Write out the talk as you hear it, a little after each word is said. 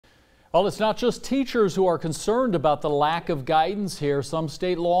Well, it's not just teachers who are concerned about the lack of guidance here. Some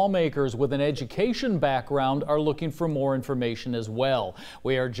state lawmakers with an education background are looking for more information as well.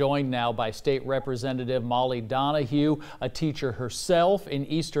 We are joined now by State Representative Molly Donahue, a teacher herself in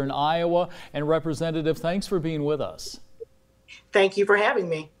eastern Iowa. And Representative, thanks for being with us. Thank you for having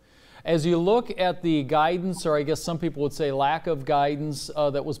me. As you look at the guidance, or I guess some people would say lack of guidance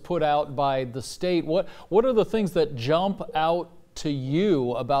that was put out by the state, what are the things that jump out to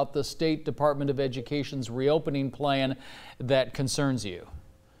you about the State Department of Education's reopening plan that concerns you?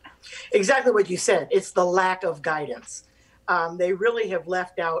 Exactly what you said. It's the lack of guidance. They really have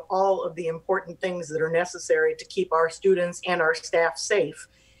left out all of the important things that are necessary to keep our students and our staff safe.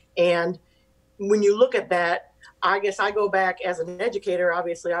 And when you look at that, I guess I go back as an educator.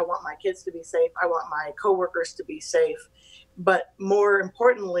 Obviously, I want my kids to be safe. I want my coworkers to be safe. But more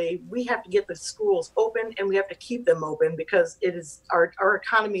importantly, we have to get the schools open, and we have to keep them open because it is our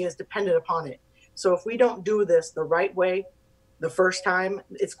economy is dependent upon it. So if we don't do this the right way the first time,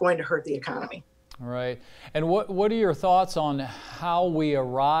 it's going to hurt the economy. All right. And what are your thoughts on how we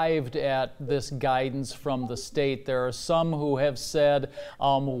arrived at this guidance from the state? There are some who have said,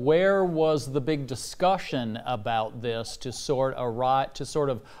 where was the big discussion about this to sort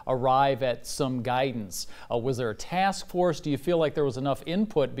of arrive at some guidance? Was there a task force? Do you feel like there was enough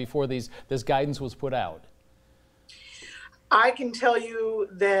input before this guidance was put out? I can tell you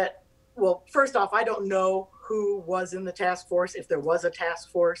that, well, first off, I don't know who was in the task force, if there was a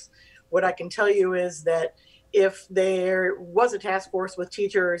task force. What I can tell you is that if there was a task force with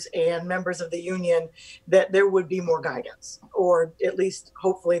teachers and members of the union, that there would be more guidance, or at least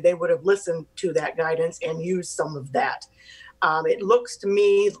hopefully they would have listened to that guidance and used some of that. It looks to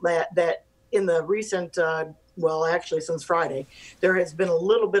me that in the recent, well, actually since Friday, there has been a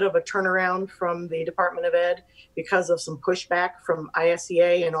little bit of a turnaround from the Department of Ed because of some pushback from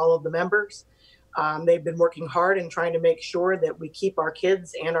ISEA and all of the members. They've been working hard and trying to make sure that we keep our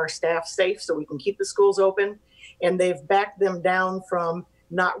kids and our staff safe so we can keep the schools open. And they've backed them down from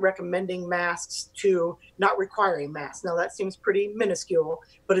not recommending masks to not requiring masks. Now that seems pretty minuscule,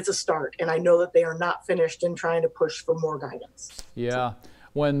 but it's a start. And I know that they are not finished in trying to push for more guidance. Yeah.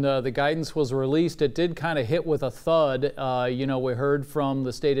 When the guidance was released, it did kind of hit with a thud. You know, we heard from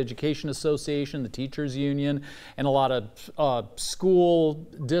the State Education Association, the teachers union, and a lot of school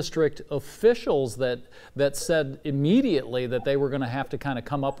district officials that said immediately that they were going to have to kind of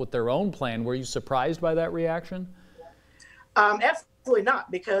come up with their own plan. Were you surprised by that reaction? Absolutely not,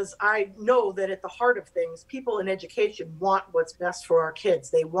 because I know that at the heart of things, people in education want what's best for our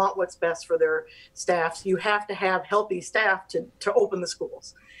kids. They want what's best for their staffs. You have to have healthy staff to open the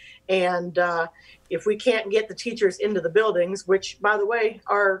schools. And if we can't get the teachers into the buildings, which, by the way,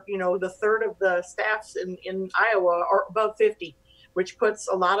 are, you know, the third of the staffs in Iowa are above 50, which puts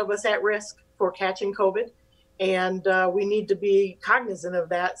a lot of us at risk for catching COVID. And we need to be cognizant of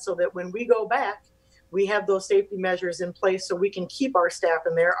that so that when we go back, we have those safety measures in place so we can keep our staff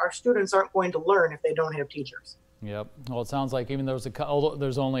in there. Our students aren't going to learn if they don't have teachers. Yep. Well, it sounds like even though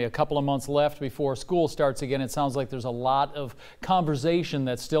there's only a couple of months left before school starts again, it sounds like there's a lot of conversation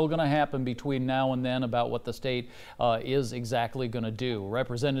that's still going to happen between now and then about what the state is exactly going to do.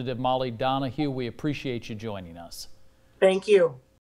 Representative Molly Donahue, we appreciate you joining us. Thank you.